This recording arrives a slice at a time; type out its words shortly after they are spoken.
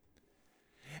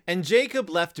And Jacob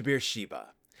left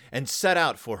Beersheba, and set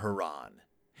out for Haran.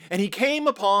 And he came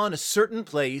upon a certain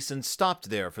place, and stopped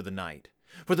there for the night.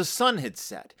 For the sun had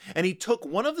set, and he took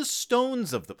one of the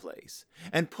stones of the place,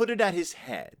 and put it at his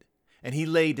head, and he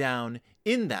lay down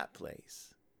in that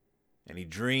place. And he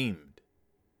dreamed.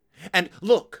 And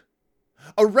look,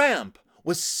 a ramp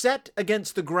was set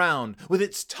against the ground, with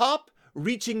its top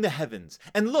reaching the heavens.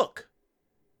 And look,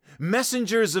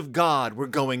 messengers of God were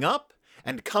going up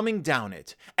and coming down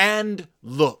it. And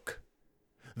look,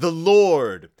 the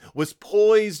Lord was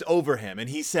poised over him, and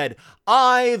he said,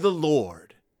 I, the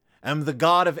Lord, am the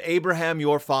God of Abraham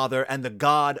your father, and the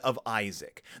God of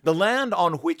Isaac. The land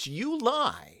on which you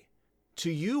lie,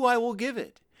 to you I will give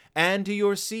it, and to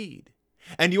your seed.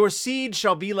 And your seed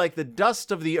shall be like the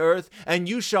dust of the earth, and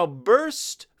you shall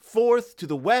burst forth to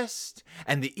the west,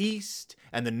 and the east,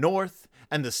 and the north,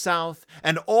 and the south,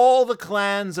 and all the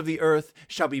clans of the earth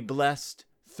shall be blessed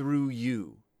through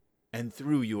you, and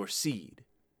through your seed.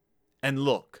 And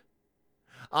look,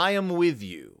 I am with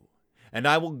you, and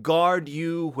I will guard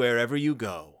you wherever you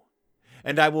go,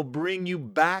 and I will bring you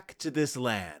back to this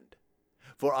land,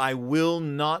 for I will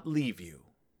not leave you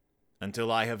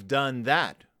until I have done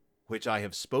that which I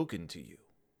have spoken to you.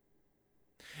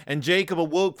 And Jacob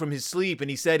awoke from his sleep, and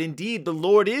he said, Indeed, the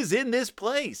Lord is in this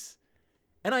place,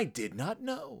 and I did not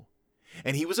know.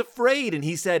 And he was afraid, and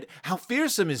he said, How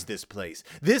fearsome is this place!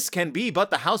 This can be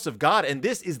but the house of God, and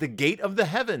this is the gate of the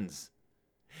heavens.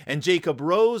 And Jacob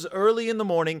rose early in the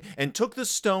morning, and took the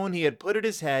stone he had put at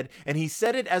his head, and he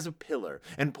set it as a pillar,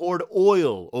 and poured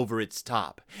oil over its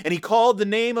top. And he called the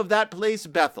name of that place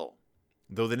Bethel,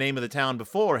 though the name of the town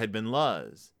before had been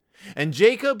Luz. And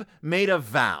Jacob made a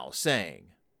vow, saying,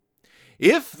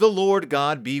 If the Lord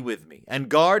God be with me, and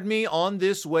guard me on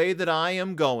this way that I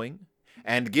am going,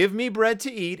 and give me bread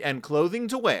to eat and clothing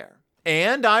to wear,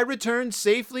 and I return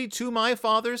safely to my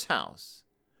father's house,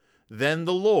 then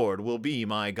the Lord will be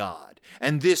my God,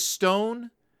 and this stone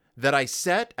that I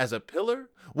set as a pillar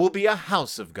will be a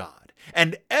house of God,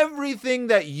 and everything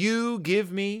that you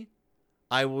give me,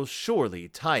 I will surely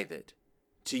tithe it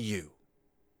to you.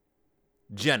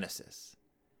 Genesis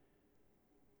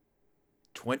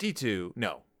 28,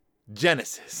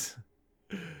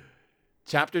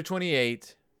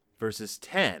 verses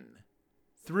 10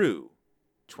 through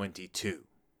 22.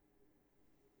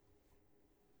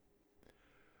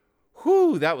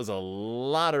 Whew, that was a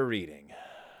lot of reading.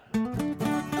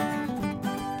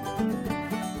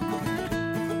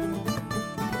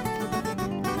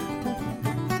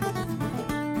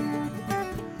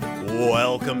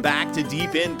 Welcome back to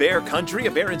Deep in Bear Country,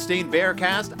 a Berenstain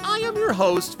Bearcast. I am your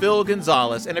host, Phil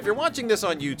Gonzalez, and if you're watching this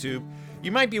on YouTube,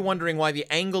 you might be wondering why the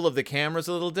angle of the camera is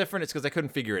a little different. It's because I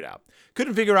couldn't figure it out.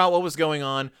 Couldn't figure out what was going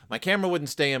on. My camera wouldn't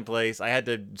stay in place. I had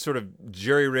to sort of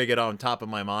jury-rig it on top of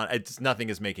my monitor. Nothing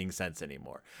is making sense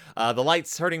anymore. The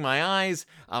light's hurting my eyes.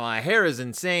 My hair is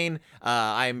insane.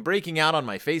 I'm breaking out on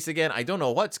my face again. I don't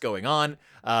know what's going on.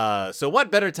 So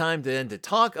what better time than to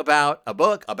talk about a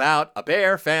book about a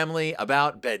bear family,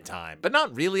 about bedtime. But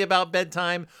not really about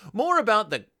bedtime. More about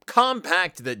the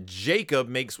compact that Jacob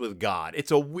makes with God.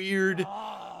 It's a weird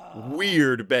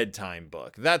bedtime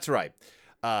book. That's right.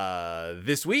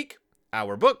 This week,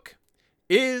 our book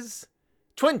is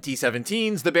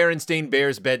 2017's The Berenstain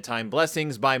Bears Bedtime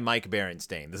Blessings by Mike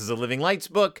Berenstain. This is a Living Lights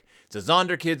book. It's a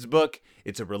Zonderkids book.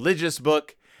 It's a religious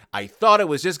book. I thought it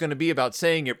was just going to be about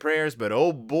saying your prayers, but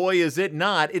oh boy, is it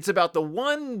not. It's about the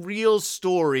one real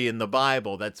story in the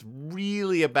Bible that's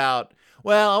really about,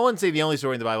 well, I wouldn't say the only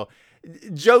story in the Bible.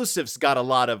 Joseph's got a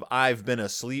lot of I've been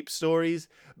asleep stories,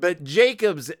 but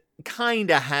Jacob's kind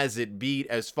of has it beat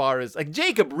as far as, like,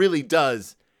 Jacob really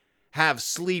does have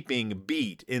sleeping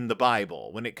beat in the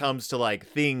Bible when it comes to, like,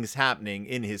 things happening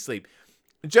in his sleep.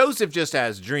 Joseph just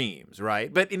has dreams,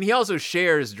 right? And he also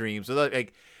shares dreams. So,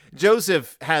 like,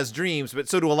 Joseph has dreams, but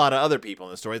so do a lot of other people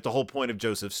in the story. It's the whole point of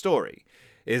Joseph's story,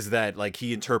 is that, like,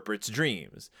 he interprets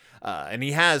dreams. And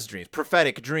he has dreams,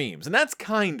 prophetic dreams. And that's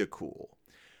kind of cool.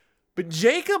 But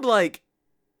Jacob, like,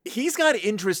 he's got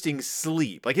interesting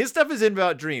sleep. Like, his stuff isn't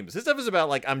about dreams. His stuff is about,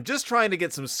 like, I'm just trying to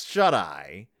get some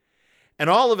shut-eye, and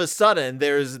all of a sudden,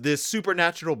 there's this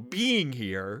supernatural being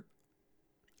here,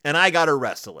 and I gotta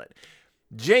wrestle it.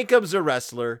 Jacob's a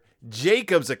wrestler.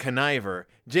 Jacob's a conniver.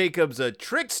 Jacob's a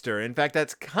trickster. In fact,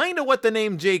 that's kind of what the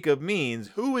name Jacob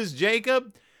means. Who is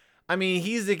Jacob? I mean,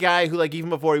 he's the guy who, like, even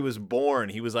before he was born,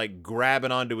 he was, like,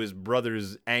 grabbing onto his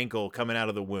brother's ankle coming out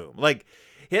of the womb. Like,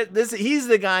 he's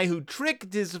the guy who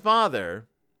tricked his father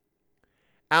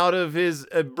out of his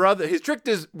brother. He tricked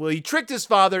his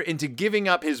father into giving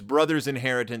up his brother's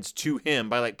inheritance to him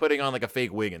by, like, putting on, like, a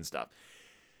fake wig and stuff.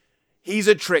 he's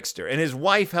a trickster, and his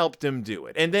wife helped him do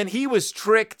it. And then he was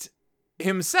tricked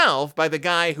himself by the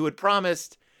guy who had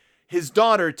promised his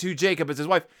daughter to Jacob as his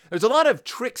wife. There's a lot of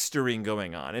trickstering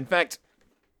going on. In fact,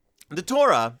 the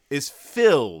Torah is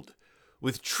filled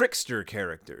with trickster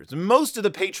characters. Most of the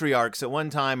patriarchs at one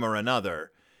time or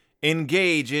another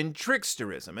engage in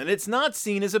tricksterism, and it's not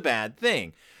seen as a bad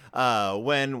thing.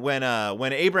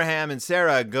 When Abraham and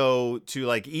Sarah go to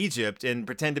like Egypt and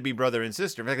pretend to be brother and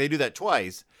sister, in fact, they do that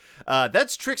twice.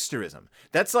 That's tricksterism.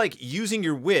 That's like using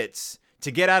your wits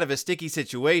to get out of a sticky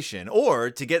situation or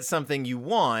to get something you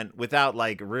want without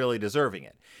like really deserving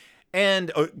it.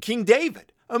 And King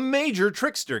David, a major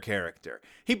trickster character.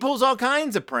 He pulls all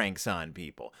kinds of pranks on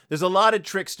people. There's a lot of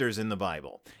tricksters in the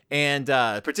Bible, and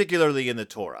particularly in the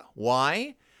Torah.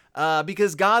 Why?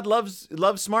 Because God loves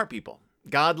smart people.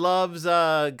 God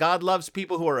loves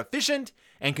people who are efficient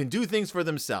and can do things for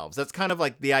themselves. That's kind of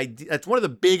like the idea. That's one of the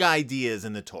big ideas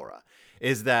in the Torah.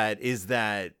 Is that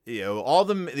all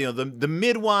the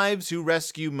midwives who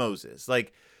rescue Moses,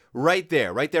 like right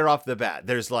there off the bat,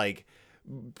 there's like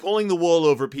pulling the wool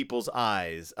over people's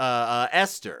eyes.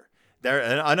 Esther, there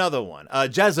another one.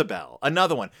 Jezebel,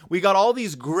 another one. We got all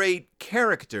these great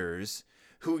characters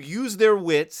who use their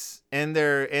wits and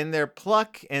their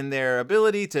pluck and their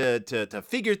ability to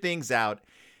figure things out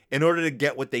in order to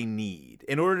get what they need,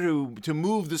 in order to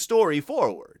move the story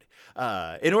forward,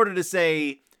 in order to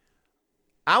say,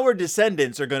 our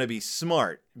descendants are going to be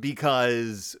smart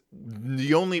because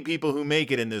the only people who make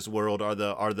it in this world are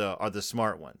the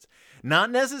smart ones.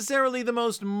 Not necessarily the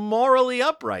most morally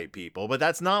upright people, but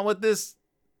that's not what this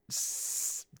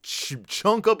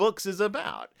chunk of books is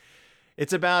about.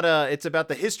 It's about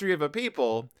the history of a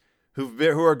people who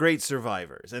are great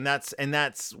survivors, and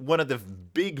that's one of the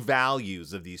big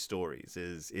values of these stories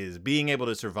is being able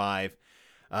to survive.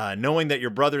 Knowing that your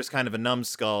brother's kind of a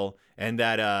numbskull, and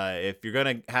that if you're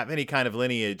gonna have any kind of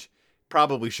lineage,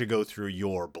 probably should go through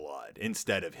your blood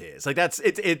instead of his. Like that's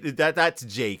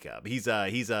Jacob. He's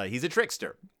a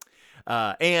trickster.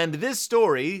 And this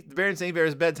story, the Berenstain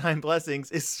Bears Bedtime Blessings,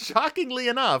 is shockingly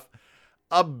enough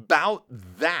about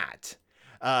that.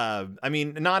 I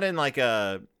mean, not in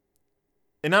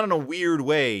a weird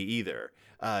way either.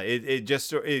 It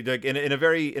just like in a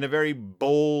very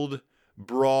bold,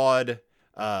 broad.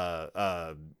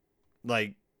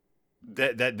 Like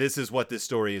that this is what this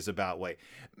story is about way.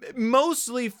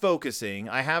 Mostly focusing,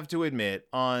 I have to admit,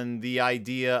 on the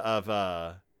idea of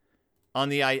on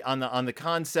the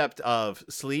concept of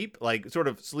sleep, like sort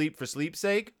of sleep for sleep's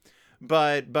sake,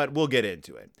 but we'll get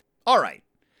into it. All right.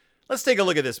 Let's take a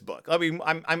look at this book. I mean,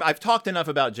 I've talked enough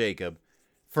about Jacob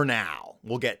for now.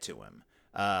 We'll get to him.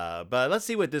 But let's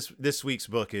see what this week's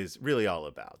book is really all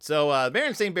about. So,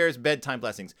 Berenstain Bears Bedtime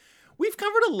Blessings. We've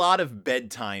covered a lot of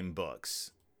bedtime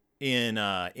books in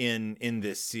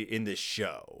this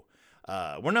show.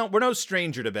 We're no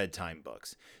stranger to bedtime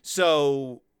books.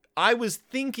 So I was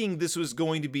thinking this was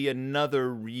going to be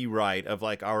another rewrite of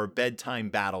like our bedtime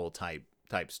battle type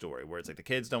story, where it's like the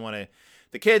kids don't want to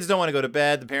go to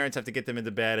bed, the parents have to get them into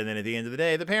bed, and then at the end of the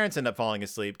day, the parents end up falling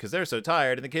asleep because they're so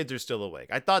tired and the kids are still awake.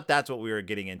 I thought that's what we were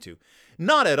getting into.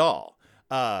 Not at all.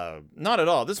 Not at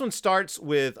all. This one starts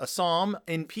with a psalm.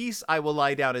 In peace I will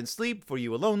lie down and sleep, for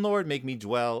you alone, Lord, make me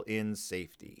dwell in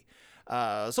safety.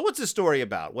 So what's this story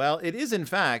about? Well, it is in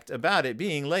fact about it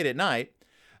being late at night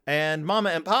and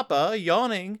Mama and Papa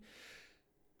yawning.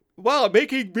 Wow,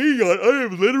 making me yawn. I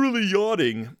am literally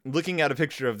yawning. Looking at a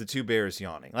picture of the two bears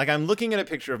yawning. Like I'm looking at a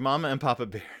picture of Mama and Papa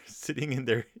Bear sitting in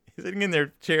their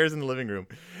chairs in the living room,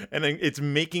 and it's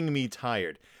making me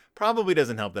tired. Probably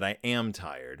doesn't help that I am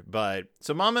tired, but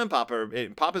so Mama and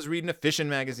Papa's reading a fishing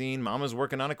magazine. Mama's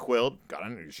working on a quilt.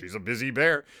 She's a busy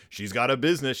bear. She's got a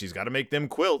business. She's got to make them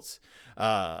quilts.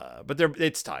 But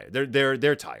it's tired.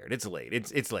 They're tired. It's late.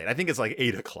 It's late. I think it's like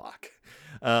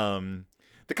 8:00.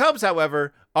 The cubs,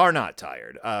 however, are not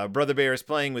tired. Brother Bear is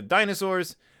playing with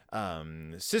dinosaurs.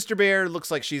 Sister Bear looks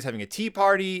like she's having a tea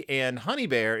party, and Honey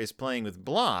Bear is playing with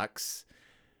blocks.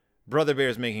 Brother Bear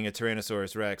is making a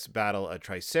Tyrannosaurus Rex battle a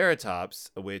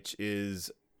Triceratops, which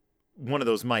is one of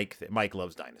those Mike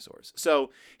loves dinosaurs.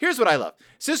 So here's what I love.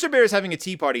 Sister Bear is having a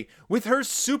tea party with her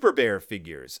Super Bear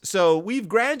figures. So we've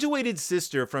graduated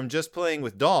Sister from just playing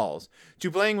with dolls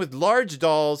to playing with large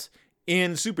dolls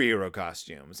in superhero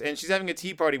costumes, and she's having a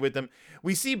tea party with them.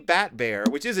 We see Bat Bear,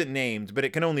 which isn't named, but it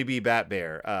can only be Bat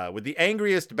Bear, with the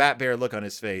angriest Bat Bear look on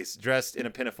his face, dressed in a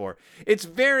pinafore. It's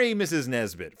very Mrs.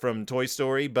 Nesbitt from Toy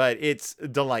Story, but it's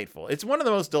delightful. It's one of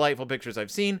the most delightful pictures I've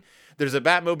seen. There's a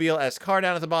Batmobile-esque car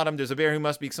down at the bottom. There's a bear who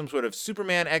must be some sort of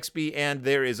Superman XP, and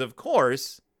there is, of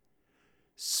course,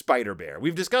 Spider Bear.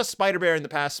 We've discussed Spider Bear in the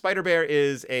past. Spider Bear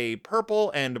is a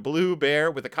purple and blue bear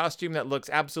with a costume that looks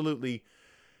absolutely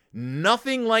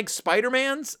nothing like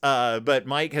Spider-Man's, but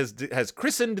Mike has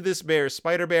christened this bear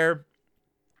Spider Bear.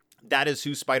 That is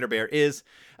who Spider Bear is.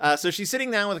 So she's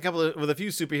sitting down with a few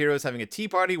superheroes having a tea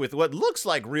party with what looks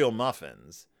like real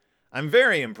muffins. I'm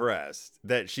very impressed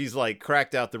that she's like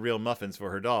cracked out the real muffins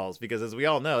for her dolls, because as we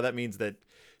all know, that means that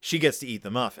she gets to eat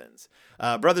the muffins.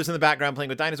 Brothers in the background playing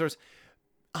with dinosaurs.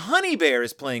 Honey Bear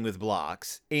is playing with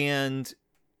blocks and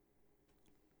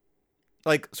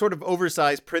like sort of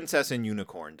oversized princess and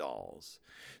unicorn dolls.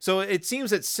 So it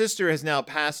seems that Sister has now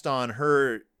passed on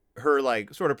her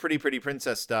like sort of pretty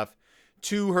princess stuff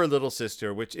to her little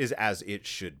sister, which is as it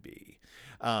should be.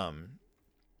 Honey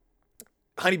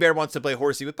Bear wants to play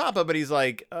horsey with Papa, but he's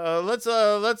like,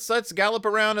 let's gallop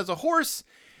around as a horse.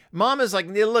 Mom is like,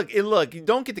 look,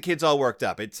 don't get the kids all worked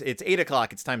up. It's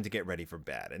 8:00. It's time to get ready for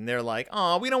bed. And they're like,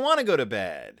 oh, we don't want to go to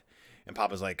bed. And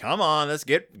Papa's like, come on, let's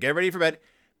get ready for bed.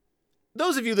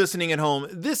 Those of you listening at home,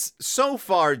 this so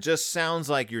far just sounds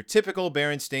like your typical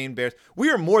Berenstain Bears. We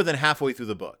are more than halfway through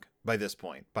the book by this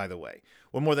point, by the way.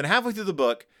 We're more than halfway through the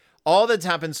book. All that's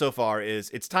happened so far is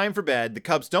it's time for bed. The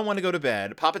cubs don't want to go to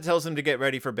bed. Papa tells them to get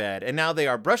ready for bed. And now they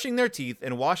are brushing their teeth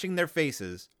and washing their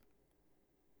faces,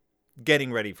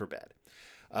 getting ready for bed.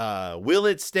 Will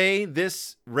it stay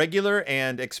this regular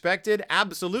and expected?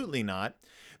 Absolutely not.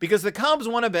 Because the Cubs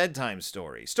want a bedtime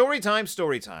story. Story time.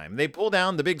 They pull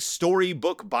down the big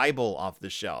storybook Bible off the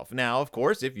shelf. Now, of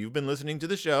course, if you've been listening to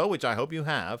the show, which I hope you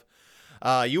have,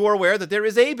 you are aware that there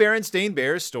is a Berenstain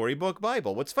Bears storybook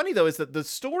Bible. What's funny, though, is that the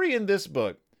story in this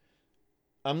book,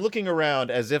 I'm looking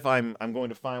around as if I'm going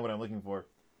to find what I'm looking for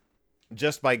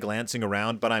just by glancing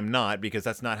around, but I'm not, because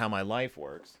that's not how my life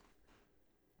works.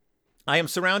 I am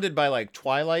surrounded by, like,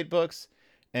 Twilight books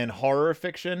and horror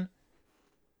fiction.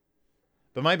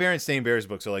 But my Berenstain Bears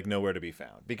books are like nowhere to be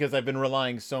found because I've been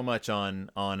relying so much on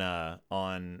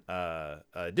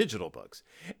digital books.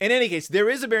 In any case, there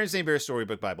is a Berenstain Bears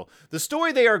storybook Bible. The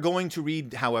story they are going to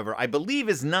read, however, I believe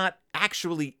is not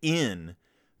actually in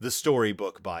the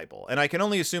storybook Bible, and I can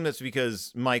only assume that's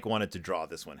because Mike wanted to draw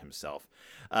this one himself.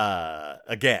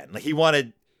 Again,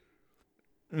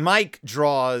 Mike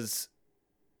draws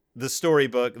the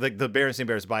storybook, like the Berenstain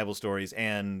Bears Bible stories,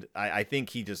 and I think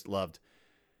he just loved.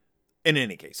 In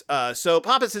any case, so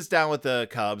Papa sits down with the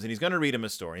Cubs and he's going to read him a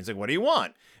story. He's like, what do you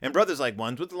want? And Brother's like,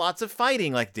 ones with lots of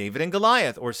fighting, like David and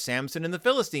Goliath or Samson and the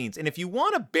Philistines. And if you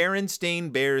want a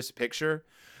Berenstain Bears picture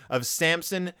of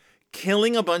Samson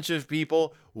killing a bunch of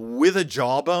people with a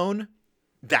jawbone,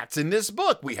 that's in this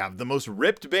book. We have the most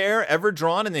ripped bear ever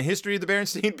drawn in the history of the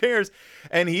Berenstain Bears.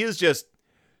 And he is just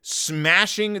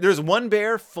smashing. There's one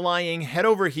bear flying head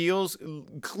over heels,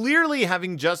 clearly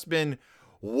having just been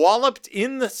walloped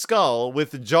in the skull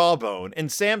with the jawbone,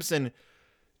 and Samson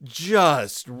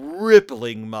just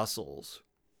rippling muscles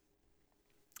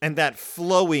and that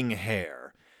flowing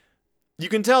hair. You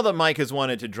can tell that Mike has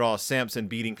wanted to draw Samson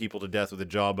beating people to death with a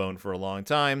jawbone for a long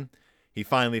time. He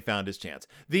finally found his chance.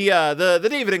 The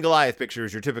David and Goliath picture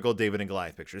is your typical David and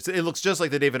Goliath picture. It looks just like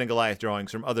the David and Goliath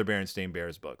drawings from other Berenstain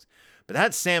Bears books. But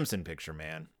that Samson picture,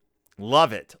 man,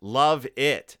 love it. Love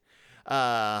it.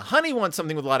 Honey wants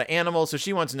something with a lot of animals, so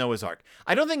she wants Noah's Ark.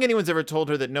 I don't think anyone's ever told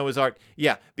her that Noah's Ark,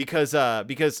 because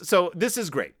so this is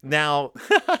great. Now,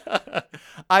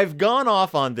 I've gone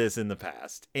off on this in the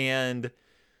past, and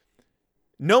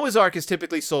Noah's Ark is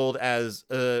typically sold as,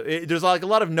 there's like a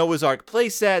lot of Noah's Ark play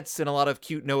sets and a lot of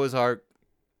cute Noah's Ark,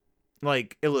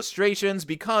 like, illustrations,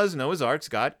 because Noah's Ark's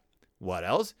got, what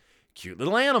else? Cute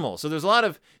little animals. So there's a lot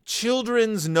of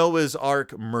children's Noah's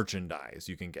Ark merchandise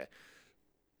you can get.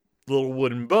 Little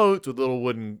wooden boats with little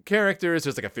wooden characters.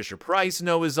 There's like a Fisher-Price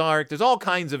Noah's Ark. There's all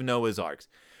kinds of Noah's Arks.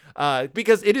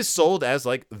 Because it is sold as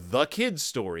like the kid's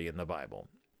story in the Bible.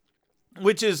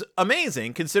 Which is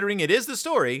amazing considering it is the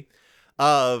story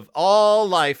of all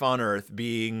life on earth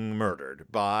being murdered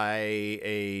by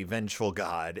a vengeful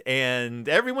god and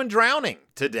everyone drowning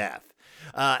to death.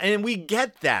 And we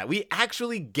get that. We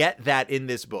actually get that in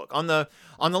this book. On the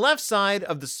left side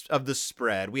of the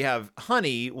spread, we have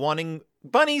Honey wanting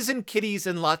bunnies and kitties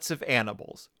and lots of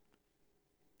animals.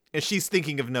 And she's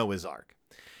thinking of Noah's Ark.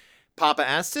 Papa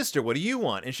asks Sister, what do you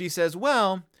want? And she says,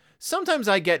 well, sometimes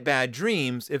I get bad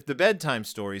dreams if the bedtime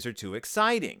stories are too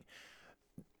exciting.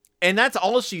 And that's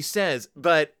all she says.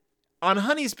 But on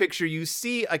Honey's picture, you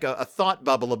see like a thought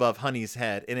bubble above Honey's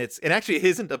head. And it actually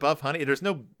isn't above Honey. There's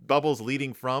no bubbles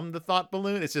leading from the thought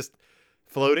balloon. It's just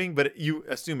floating, but you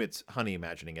assume it's Honey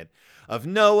imagining it, of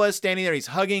Noah standing there. He's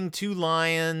hugging 2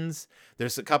 lions.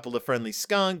 There's a couple of friendly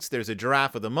skunks. There's a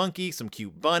giraffe with a monkey, some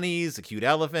cute bunnies, a cute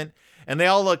elephant, and they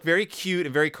all look very cute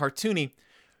and very cartoony.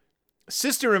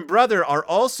 Sister and brother are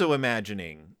also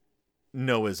imagining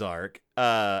Noah's Ark.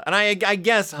 And I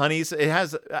guess Honey's,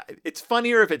 it's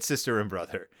funnier if it's sister and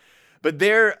brother. But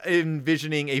they're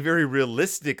envisioning a very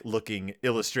realistic looking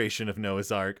illustration of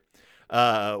Noah's Ark.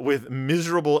 With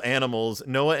miserable animals,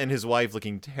 Noah and his wife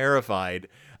looking terrified,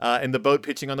 and the boat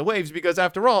pitching on the waves, because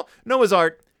after all, Noah's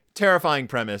Ark, terrifying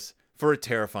premise for a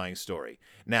terrifying story.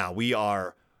 Now, we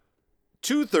are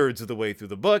 2/3 of the way through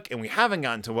the book, and we haven't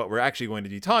gotten to what we're actually going to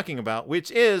be talking about, which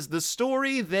is the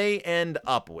story they end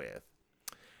up with.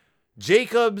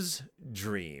 Jacob's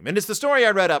Dream. And it's the story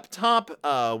I read up top.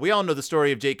 We all know the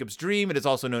story of Jacob's Dream. It is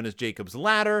also known as Jacob's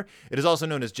Ladder. It is also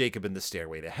known as Jacob and the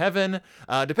Stairway to Heaven.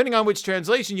 Depending on which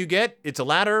translation you get, it's a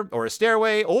ladder or a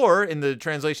stairway, or in the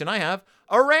translation I have,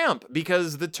 a ramp,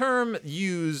 because the term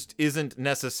used isn't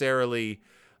necessarily,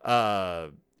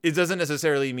 it doesn't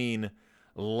necessarily mean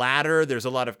ladder. There's a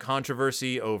lot of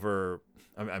controversy over,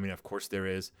 I mean, of course there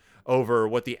is, over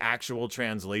what the actual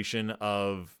translation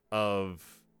of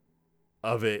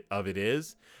it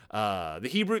is. The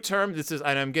Hebrew term, this is,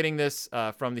 and I'm getting this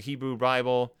from the Hebrew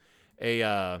Bible,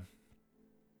 I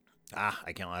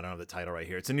don't have the title right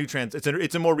here. It's a new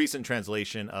it's a more recent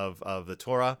translation of the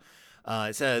Torah.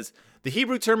 It says, the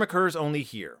Hebrew term occurs only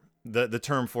here, the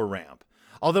term for ramp.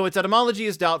 Although its etymology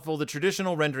is doubtful, the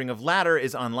traditional rendering of ladder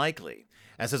is unlikely.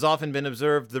 As has often been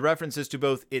observed, the references to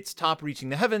both its top reaching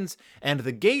the heavens and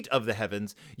the gate of the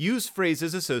heavens use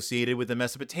phrases associated with the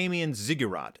Mesopotamian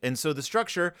ziggurat, and so the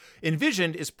structure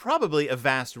envisioned is probably a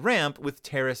vast ramp with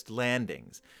terraced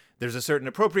landings. There's a certain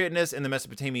appropriateness in the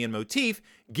Mesopotamian motif.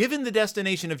 Given the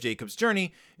destination of Jacob's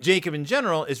journey, Jacob in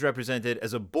general is represented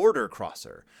as a border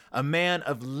crosser, a man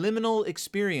of liminal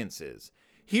experiences.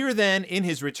 Here then, in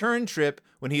his return trip,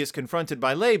 when he is confronted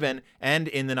by Laban, and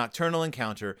in the nocturnal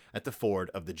encounter at the ford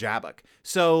of the Jabbok.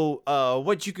 So,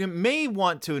 what you may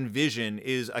want to envision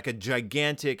is like a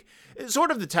gigantic,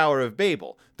 sort of the Tower of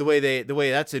Babel, the way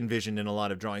that's envisioned in a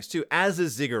lot of drawings too, as a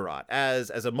ziggurat, as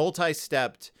a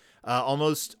multi-stepped,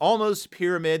 almost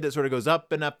pyramid that sort of goes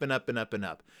up and up and up and up and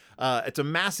up. It's a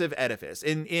massive edifice.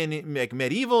 In like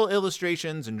medieval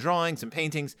illustrations and drawings and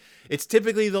paintings, it's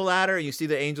typically the ladder. You see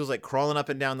the angels like crawling up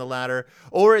and down the ladder,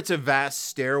 or it's a vast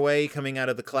stairway coming out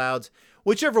of the clouds.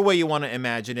 Whichever way you want to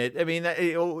imagine it. I mean,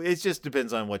 it just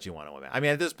depends on what you want to imagine. I mean,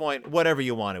 at this point, whatever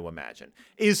you want to imagine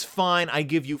is fine. I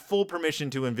give you full permission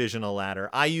to envision a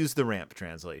ladder. I use the ramp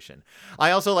translation.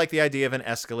 I also like the idea of an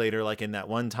escalator, like in that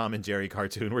one Tom and Jerry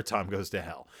cartoon where Tom goes to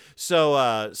hell.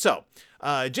 So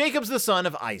Jacob's the son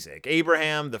of Isaac.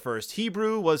 Abraham, the first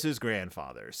Hebrew, was his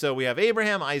grandfather. So we have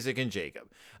Abraham, Isaac, and Jacob.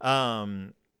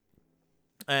 And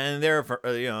they're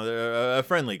a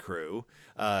friendly crew.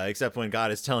 Except when God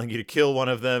is telling you to kill one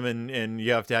of them and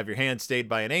you have to have your hand stayed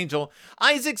by an angel.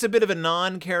 Isaac's a bit of a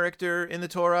non-character in the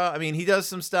Torah. I mean, he does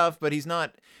some stuff, but he's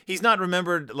not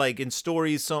remembered like in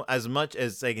stories so as much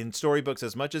as like in storybooks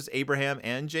as much as Abraham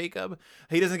and Jacob.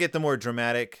 He doesn't get the more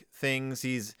dramatic things.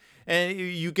 And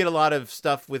you get a lot of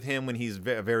stuff with him when he's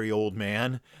a very old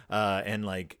man and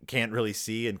like can't really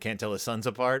see and can't tell his sons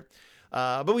apart.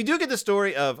 But we do get the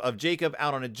story of Jacob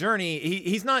out on a journey.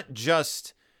 He's not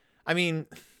just... I mean,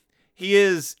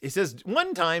 it says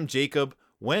one time Jacob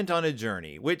went on a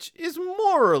journey, which is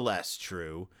more or less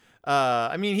true.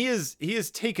 I mean, he's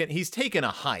taken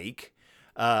a hike.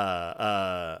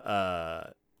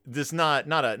 This not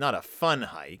a fun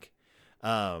hike.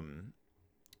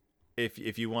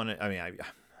 If you want to, I mean,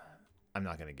 I'm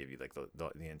not going to give you like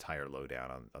the entire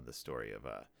lowdown on the story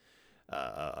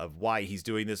of why he's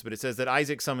doing this, but it says that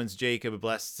Isaac summons Jacob,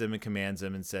 blesses him, and commands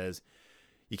him, and says,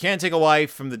 "You can't take a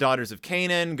wife from the daughters of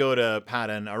Canaan. Go to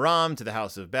Paddan Aram, to the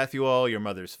house of Bethuel, your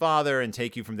mother's father, and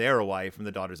take you from there a wife from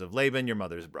the daughters of Laban, your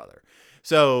mother's brother."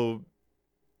 So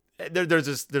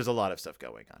there's a lot of stuff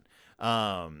going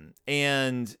on.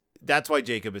 And that's why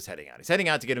Jacob is heading out. He's heading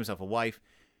out to get himself a wife,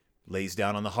 lays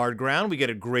down on the hard ground. We get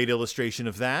a great illustration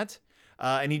of that.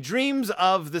 And he dreams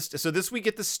of this. So this we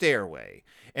get the stairway.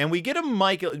 And we get a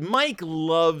Mike. Mike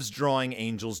loves drawing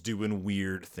angels doing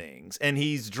weird things. And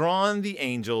he's drawn the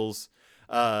angels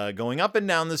going up and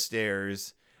down the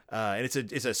stairs. And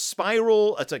it's a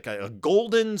spiral. It's like a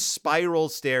golden spiral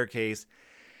staircase.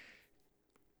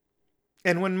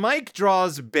 And when Mike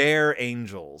draws bear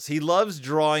angels, he loves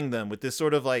drawing them with this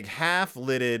sort of like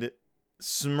half-lidded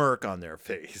smirk on their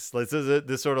face.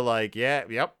 This sort of like, yeah,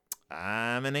 yep,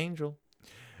 I'm an angel.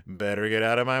 Better get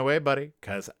out of my way, buddy,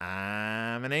 because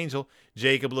I'm an angel.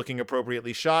 Jacob looking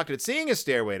appropriately shocked at seeing a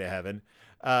stairway to heaven.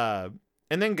 And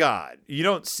then God. You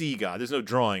don't see God. There's no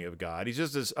drawing of God. He's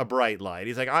just a bright light.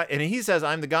 He's like, and he says,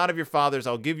 I'm the God of your fathers.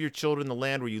 I'll give your children the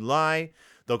land where you lie.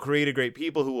 They'll create a great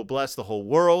people who will bless the whole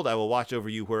world. I will watch over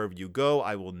you wherever you go.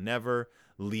 I will never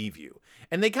leave you.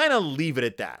 And they kind of leave it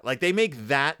at that. Like, they make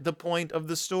that the point of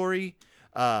the story,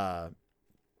 as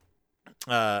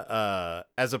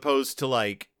opposed to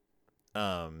like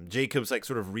Jacob's like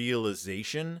sort of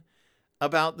realization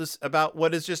about this, about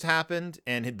what has just happened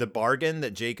and the bargain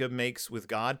that Jacob makes with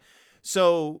God.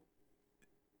 So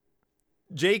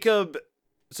Jacob,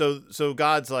 so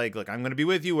God's like, look, I'm going to be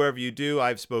with you wherever you do.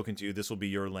 I've spoken to you. This will be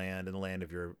your land and the land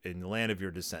of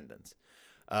your descendants.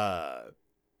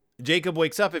 Jacob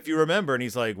wakes up, if you remember, and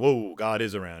he's like, whoa, God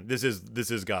is around. This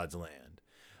is God's land.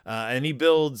 And he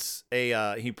builds he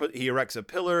erects a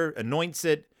pillar, anoints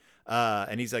it.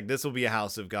 And he's like, this will be a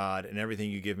house of God, and everything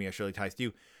you give me, I surely tithe to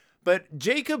you. But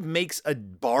Jacob makes a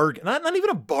bargain, not even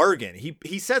a bargain.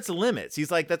 He sets limits.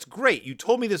 He's like, that's great. You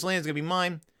told me this land is going to be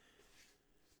mine,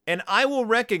 and I will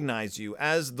recognize you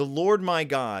as the Lord my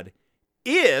God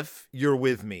if you're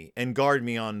with me and guard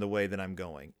me on the way that I'm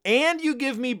going, and you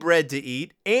give me bread to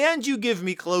eat, and you give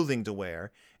me clothing to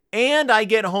wear, and I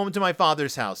get home to my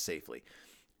father's house safely.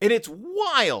 And it's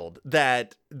wild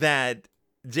that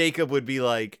Jacob would be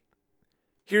like,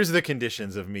 here's the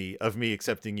conditions of me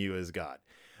accepting you as God.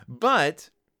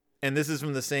 But, and this is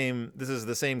the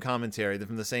same commentary,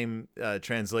 from the same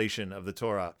translation of the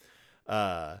Torah.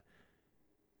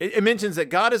 It mentions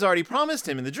that God has already promised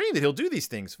him in the dream that he'll do these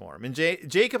things for him. And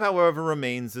Jacob, however,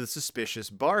 remains the suspicious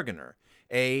bargainer,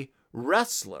 a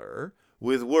wrestler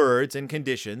with words and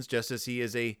conditions, just as he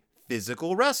is a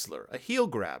physical wrestler, a heel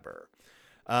grabber.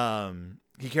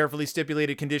 He carefully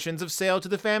stipulated conditions of sale to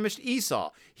the famished Esau.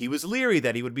 He was leery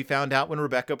that he would be found out when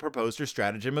Rebekah proposed her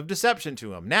stratagem of deception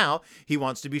to him. Now, he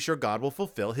wants to be sure God will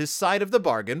fulfill his side of the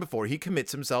bargain before he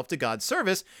commits himself to God's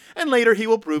service, and later he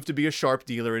will prove to be a sharp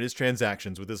dealer in his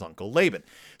transactions with his uncle Laban.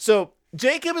 So,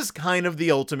 Jacob is kind of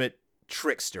the ultimate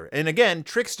trickster. And again,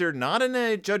 trickster not in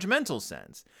a judgmental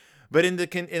sense, but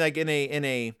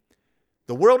the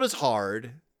world is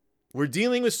hard. We're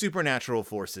dealing with supernatural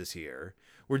forces here.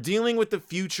 We're dealing with the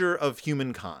future of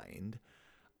humankind.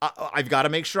 I've got to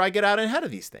make sure I get out ahead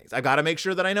of these things. I've got to make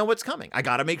sure that I know what's coming. I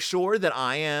got to make sure that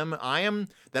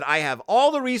that I have all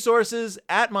the resources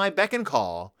at my beck and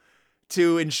call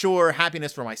to ensure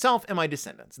happiness for myself and my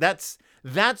descendants. That's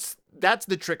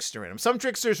the trickster in him. Some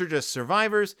tricksters are just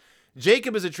survivors.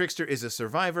 Jacob as a trickster is a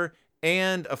survivor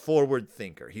and a forward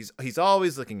thinker. He's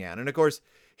always looking at it. And of course,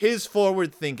 his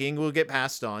forward thinking will get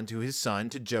passed on to his son,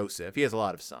 to Joseph. He has a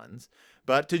lot of sons.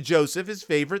 But to Joseph, his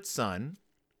favorite son,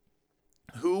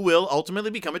 who will ultimately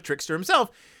become a trickster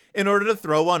himself in order to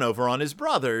throw one over on his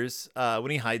brothers when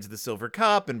he hides the silver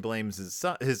cup and blames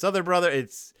his other brother.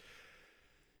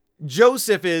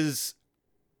 Joseph is...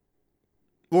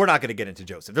 We're not going to get into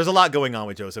Joseph. There's a lot going on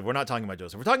with Joseph. We're not talking about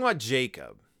Joseph. We're talking about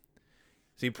Jacob.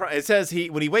 So it says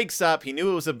when he wakes up, he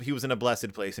knew he was in a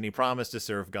blessed place, and he promised to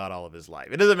serve God all of his life.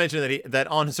 It doesn't mention that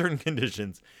on certain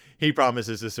conditions, he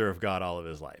promises to serve God all of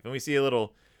his life. And we see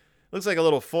looks like a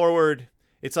little forward.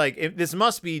 It's like this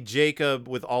must be Jacob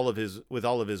with all of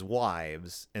his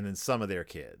wives and then some of their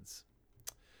kids.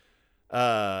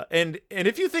 And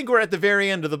if you think we're at the very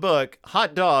end of the book,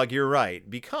 hot dog, you're right,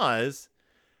 because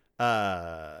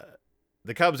the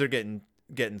cubs are getting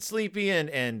sleepy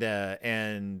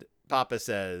and Papa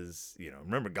says,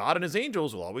 remember, God and his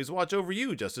angels will always watch over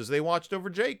you just as they watched over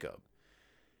Jacob.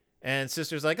 And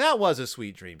sister's like, that was a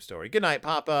sweet dream story. Good night,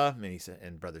 Papa.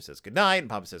 And brother says good night, and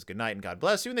Papa says good night and God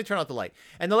bless you, and they turn out the light.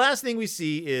 And the last thing we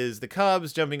see is the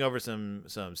cubs jumping over some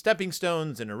stepping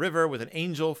stones in a river with an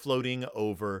angel floating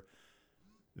over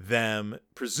them,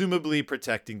 presumably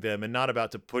protecting them and not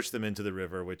about to push them into the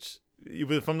river, which,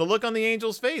 from the look on the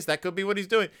angel's face, that could be what he's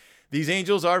doing. These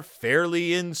angels are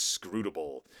fairly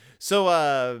inscrutable.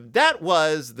 So that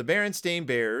was the Berenstain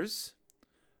Bears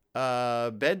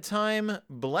Bedtime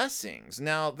Blessings.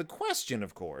 Now, the question,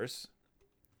 of course,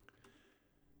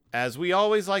 as we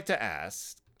always like to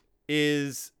ask,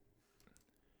 is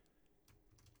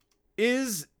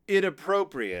it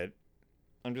appropriate?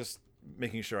 I'm just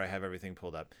making sure I have everything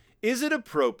pulled up. Is it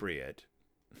appropriate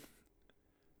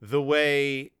the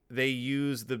way they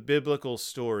use the biblical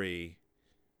story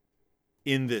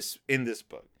in this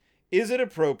book? Is it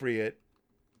appropriate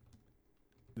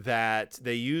that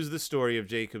they use the story of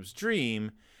Jacob's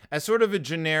dream as sort of a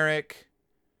generic,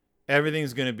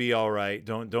 everything's going to be all right,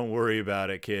 don't worry about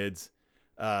it, kids,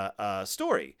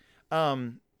 story?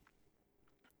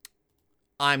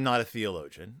 I'm not a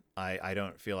theologian. I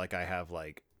don't feel like I have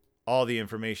like all the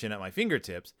information at my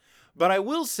fingertips, but I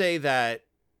will say that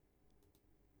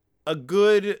a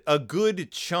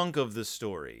good chunk of the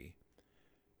story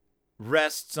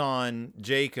rests on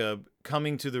Jacob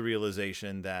coming to the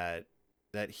realization that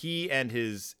he and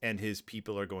his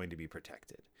people are going to be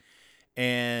protected.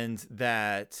 And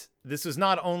that this was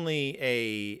not only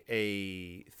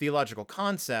a theological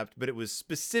concept, but it was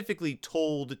specifically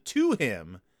told to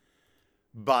him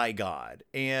by God.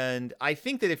 And I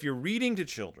think that if you're reading to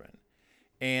children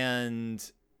and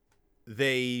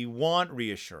they want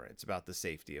reassurance about the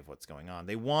safety of what's going on,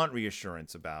 they want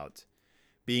reassurance about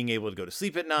being able to go to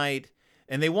sleep at night,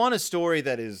 and they want a story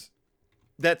that's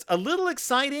a little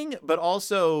exciting, but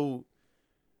also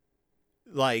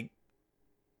like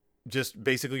just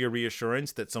basically a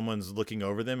reassurance that someone's looking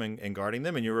over them and guarding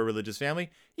them, and you're a religious family.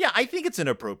 Yeah, I think it's an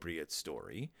appropriate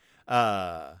story.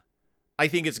 I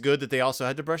think it's good that they also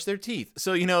had to brush their teeth.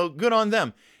 So, good on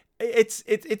them.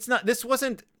 It's not, this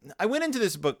wasn't, I went into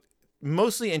this book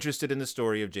mostly interested in the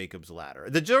story of Jacob's Ladder.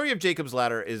 The story of Jacob's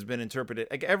Ladder has been interpreted,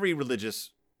 like every religious,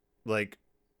 like,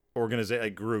 organization,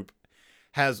 like group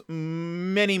has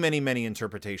many, many, many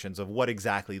interpretations of what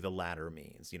exactly the ladder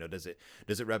means. Does it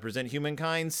represent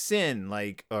humankind's sin,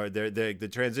 like, or the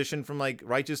transition from like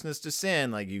righteousness to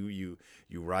sin, like you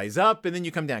rise up and then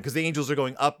you come down, because the angels are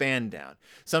going up and down.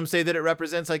 Some say that it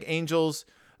represents like angels,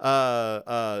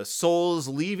 souls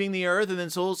leaving the earth and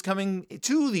then souls coming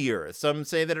to the earth. Some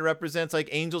say that it represents like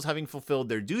angels having fulfilled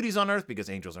their duties on earth, because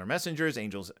angels are messengers.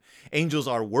 Angels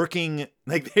are working,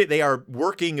 like they are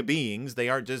working beings. They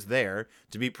aren't just there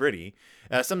to be pretty.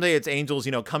 Some say it's angels,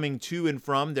 coming to and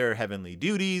from their heavenly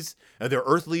duties, their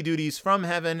earthly duties from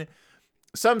heaven.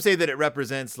 Some say that it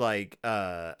represents like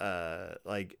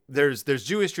there's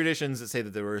Jewish traditions that say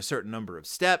that there were a certain number of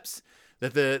steps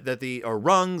or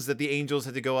rungs that the angels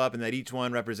had to go up, and that each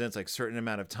one represents like certain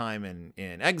amount of time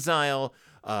in exile.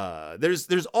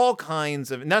 There's all kinds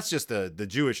of, and that's just the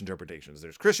Jewish interpretations.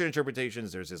 There's Christian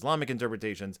interpretations, there's Islamic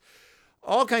interpretations,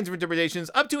 all kinds of interpretations,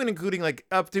 up to and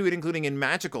including in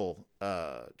magical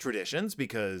traditions,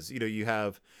 because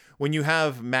when you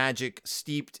have magic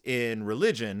steeped in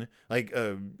religion, like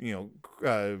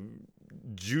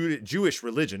Jewish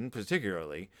religion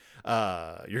particularly,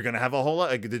 you're gonna have a whole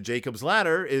lot. Like the Jacob's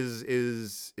Ladder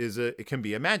it can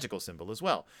be a magical symbol as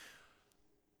well.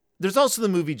 There's also the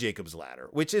movie Jacob's Ladder,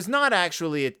 which is not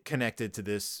actually connected to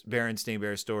this Berenstain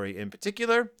Bears story in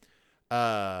particular,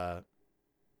 but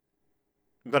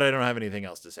I don't have anything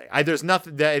else to say. There's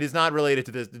nothing that it is not related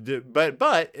to this,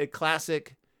 but a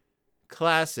classic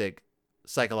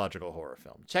psychological horror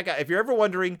film. Check out if you're ever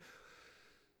wondering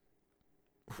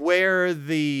where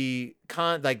the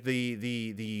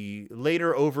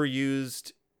later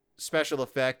overused special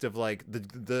effect of like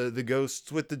the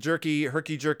ghosts with the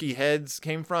herky jerky heads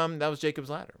came from. That was Jacob's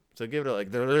Ladder. So give it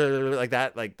like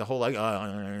that, like the whole like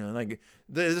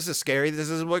this is scary. This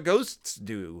is what ghosts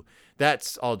do.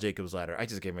 That's all Jacob's Ladder. I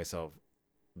just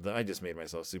made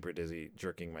myself super dizzy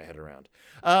jerking my head around.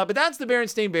 But that's the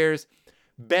Berenstain Bears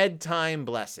Bedtime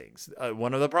Blessings.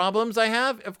 One of the problems I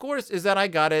have, of course, is that I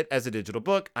got it as a digital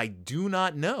book. I do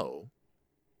not know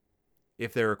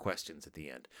if there are questions at the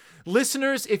end.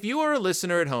 Listeners, if you are a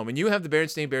listener at home and you have the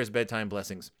Berenstain Bears Bedtime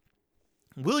Blessings,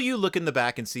 will you look in the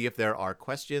back and see if there are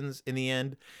questions in the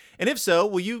end? And if so,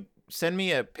 will you send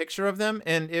me a picture of them?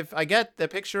 And if I get the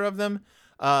picture of them,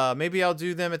 maybe I'll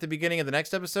do them at the beginning of the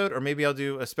next episode, or maybe I'll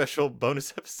do a special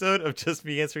bonus episode of just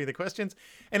me answering the questions.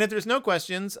 And if there's no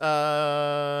questions,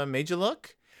 made you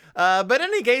look? But in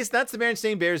any case, that's the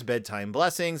Berenstain Bears Bedtime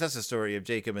Blessings. That's the story of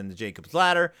Jacob and the Jacob's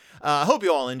Ladder. Hope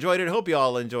you all enjoyed it. Hope you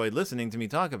all enjoyed listening to me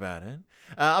talk about it.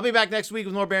 I'll be back next week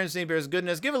with more Berenstain Bears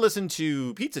goodness. Give a listen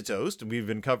to Pizza Toast. We've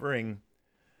been covering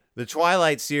the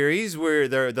Twilight series, where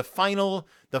they're the final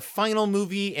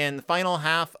movie and the final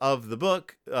half of the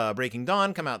book, Breaking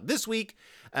Dawn, come out this week.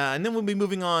 And then we'll be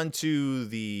moving on to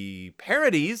the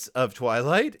parodies of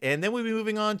Twilight, and then we'll be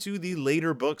moving on to the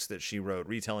later books that she wrote,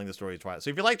 retelling the story of Twilight. So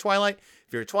if you like Twilight,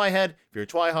 if you're a Twihead, if you're a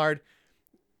Twihard,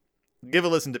 give a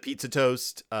listen to Pizza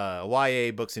Toast,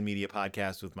 YA Books and Media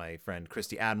podcast with my friend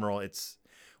Christy Admiral.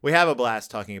 We have a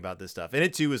blast talking about this stuff, and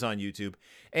it too is on YouTube.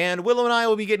 And Willow and I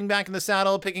will be getting back in the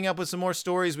saddle, picking up with some more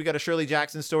stories. We got a Shirley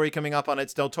Jackson story coming up on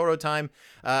It's Del Toro time.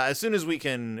 As soon as we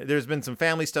can, there's been some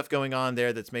family stuff going on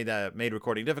there that's made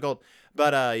recording difficult.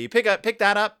 But you pick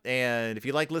that up, and if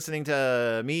you like listening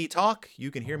to me talk, you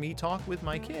can hear me talk with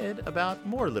my kid about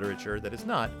more literature that is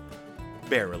not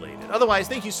bear related. Otherwise,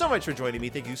 thank you so much for joining me.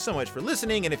 Thank you so much for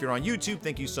listening. And if you're on YouTube,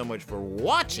 thank you so much for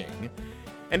watching.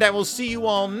 And I will see you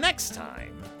all next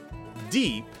time.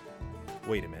 Deep.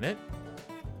 Wait a minute.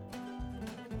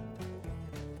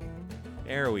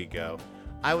 There we go.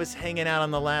 I was hanging out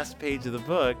on the last page of the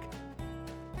book,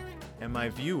 and my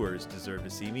viewers deserve to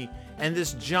see me. And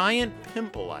this giant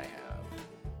pimple I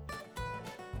have.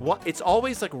 What? It's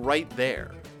always like right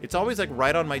there. It's always like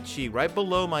right on my cheek, right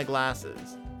below my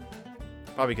glasses.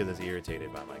 Probably because it's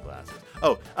irritated by my glasses.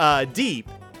 Oh, deep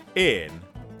in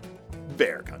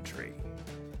bear country.